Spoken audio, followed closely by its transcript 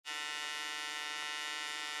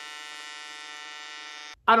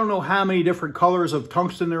I don't know how many different colors of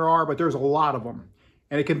tungsten there are, but there's a lot of them.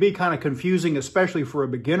 And it can be kind of confusing, especially for a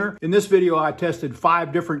beginner. In this video, I tested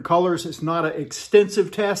 5 different colors. It's not an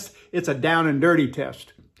extensive test, it's a down and dirty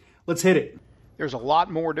test. Let's hit it. There's a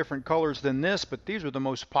lot more different colors than this, but these are the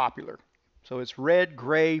most popular. So it's red,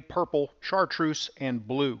 gray, purple, chartreuse, and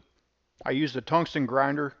blue. I used a tungsten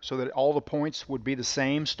grinder so that all the points would be the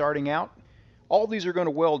same starting out. All these are going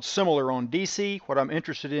to weld similar on DC. What I'm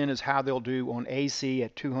interested in is how they'll do on AC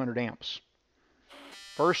at 200 amps.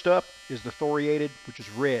 First up is the thoriated, which is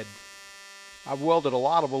red. I've welded a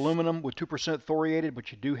lot of aluminum with 2% thoriated,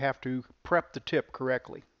 but you do have to prep the tip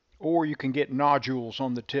correctly, or you can get nodules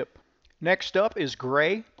on the tip. Next up is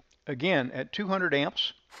gray, again at 200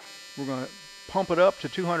 amps. We're going to pump it up to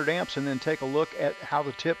 200 amps and then take a look at how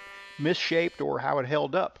the tip misshaped or how it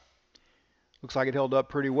held up. Looks like it held up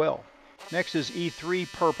pretty well. Next is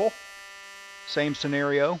E3 purple, same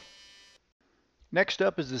scenario. Next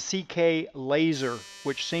up is the CK laser,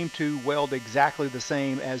 which seemed to weld exactly the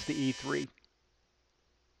same as the E3.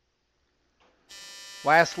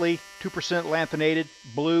 Lastly, 2% lanthanated,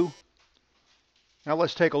 blue. Now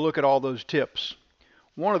let's take a look at all those tips.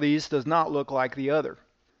 One of these does not look like the other,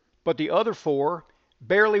 but the other 4,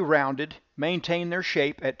 barely rounded, maintain their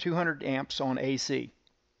shape at 200 amps on AC.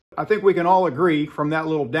 I think we can all agree from that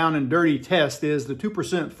little down and dirty test is the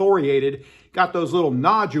 2% thoriated got those little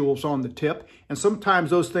nodules on the tip, and sometimes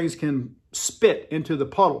those things can spit into the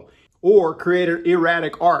puddle or create an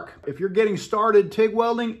erratic arc. If you're getting started TIG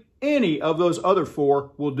welding, any of those other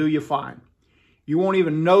 4 will do you fine. You won't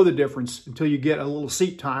even know the difference until you get a little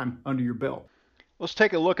seat time under your belt. Let's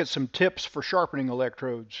take a look at some tips for sharpening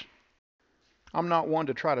electrodes. I'm not one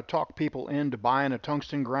to try to talk people into buying a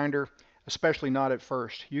tungsten grinder, especially not at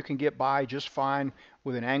first. You can get by just fine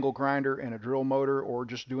with an angle grinder and a drill motor, or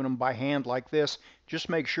just doing them by hand like this. Just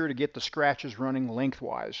make sure to get the scratches running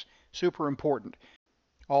lengthwise. Super important.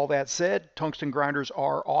 All that said, tungsten grinders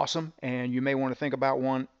are awesome, and you may want to think about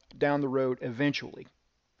one down the road eventually.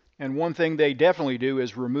 And one thing they definitely do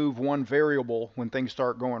is remove one variable when things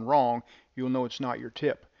start going wrong. You'll know it's not your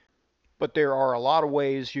tip. But there are a lot of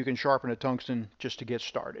ways you can sharpen a tungsten just to get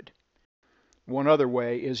started. One other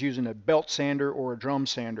way is using a belt sander or a drum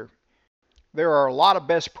sander. There are a lot of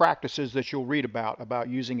best practices that you'll read about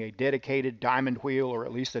using a dedicated diamond wheel, or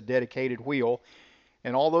at least a dedicated wheel.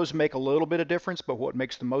 And all those make a little bit of difference, but what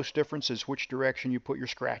makes the most difference is which direction you put your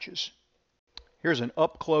scratches. Here's an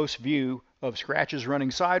up-close view of scratches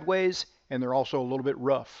running sideways, and they're also a little bit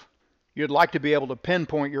rough. You'd like to be able to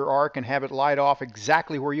pinpoint your arc and have it light off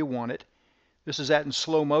exactly where you want it. This is in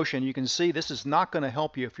slow motion. You can see this is not going to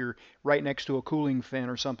help you if you're right next to a cooling fin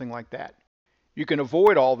or something like that. You can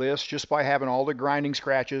avoid all this just by having all the grinding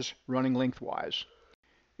scratches running lengthwise.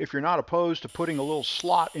 If you're not opposed to putting a little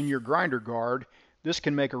slot in your grinder guard, this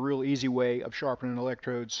can make a real easy way of sharpening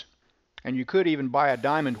electrodes. And you could even buy a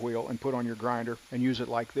diamond wheel and put on your grinder and use it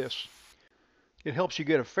like this. It helps you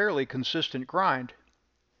get a fairly consistent grind.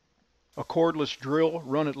 A cordless drill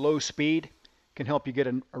run at low speed can help you get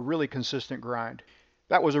a really consistent grind.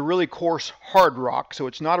 That was a really coarse hard rock, so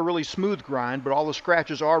it's not a really smooth grind, but all the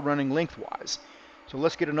scratches are running lengthwise. So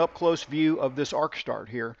let's get an up-close view of this arc start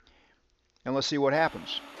here, and let's see what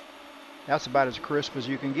happens. That's about as crisp as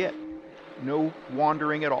you can get. No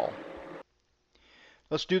wandering at all.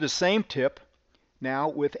 Let's do the same tip now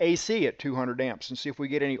with AC at 200 amps and see if we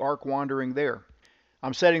get any arc wandering there.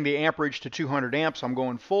 I'm setting the amperage to 200 amps. I'm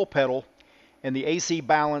going full pedal. And the AC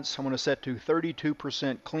balance I'm going to set to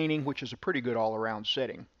 32% cleaning, which is a pretty good all-around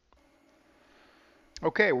setting.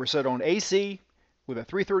 Okay, we're set on AC with a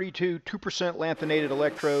 332 2% lanthanated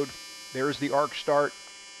electrode. There's the arc start,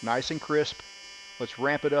 nice and crisp. Let's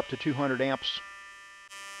ramp it up to 200 amps.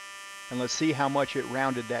 And let's see how much it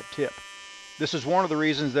rounded that tip. This is one of the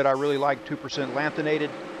reasons that I really like 2%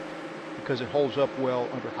 lanthanated, because it holds up well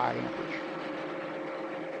under high amperage.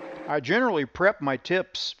 I generally prep my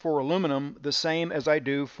tips for aluminum the same as I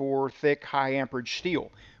do for thick high amperage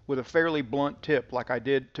steel, with a fairly blunt tip like I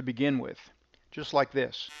did to begin with, just like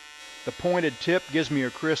this. The pointed tip gives me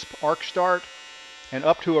a crisp arc start, and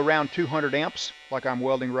up to around 200 amps, like I'm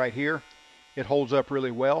welding right here, it holds up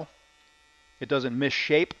really well. It doesn't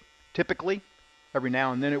misshape typically. Every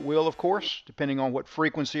now and then it will, of course, depending on what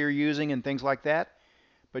frequency you're using and things like that.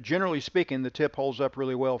 But generally speaking, the tip holds up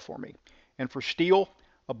really well for me. And for steel,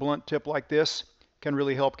 a blunt tip like this can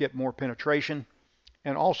really help get more penetration,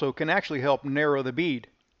 and also can actually help narrow the bead.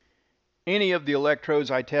 Any of the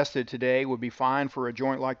electrodes I tested today would be fine for a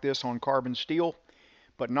joint like this on carbon steel,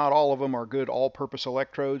 but not all of them are good all-purpose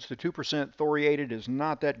electrodes. The 2% thoriated is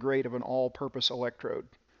not that great of an all-purpose electrode.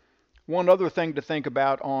 One other thing to think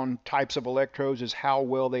about on types of electrodes is how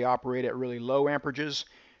well they operate at really low amperages,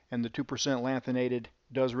 and the 2% lanthanated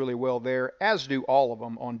does really well there, as do all of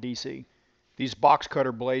them on DC. These box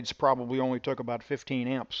cutter blades probably only took about 15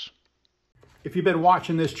 amps. If you've been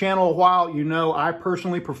watching this channel a while, you know I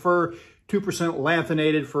personally prefer 2%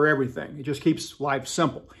 lanthanated for everything. It just keeps life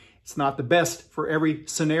simple. It's not the best for every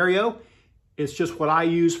scenario. It's just what I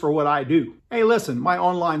use for what I do. Hey, listen, my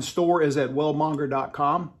online store is at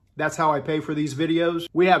weldmonger.com. That's how I pay for these videos.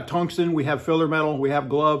 We have tungsten, we have filler metal, we have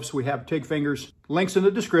gloves, we have TIG fingers. Links in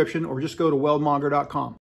the description, or just go to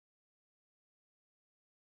weldmonger.com.